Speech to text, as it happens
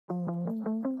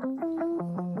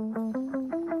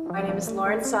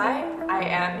is Tsai. I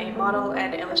am a model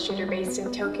and illustrator based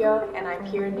in Tokyo, and I'm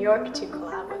here in New York to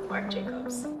collab with Marc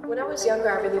Jacobs. When I was younger,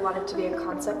 I really wanted to be a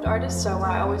concept artist, so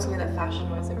I always knew that fashion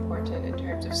was important in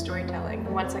terms of storytelling.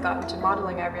 And once I got into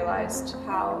modeling, I realized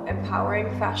how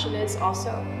empowering fashion is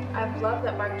also. I've loved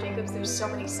that Marc Jacobs, there's so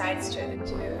many sides to it.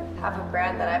 To have a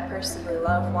brand that I personally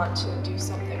love want to do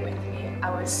something with me, I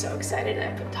was so excited,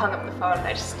 and I hung up the phone and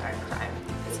I just started crying.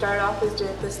 It started off as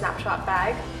doing the snapshot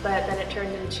bag, but then it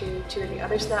turned into 2 of the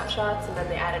other snapshots, and then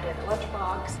they added in a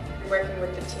lunchbox. Working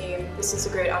with the team, this is a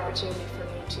great opportunity for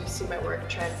me to see my work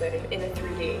translated in a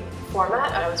 3D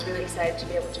format. I was really excited to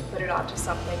be able to put it onto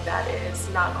something that is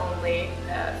not only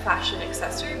a fashion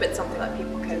accessory, but something that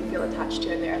people can feel attached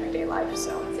to in their everyday life.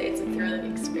 So I'd say it's a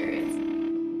thrilling experience.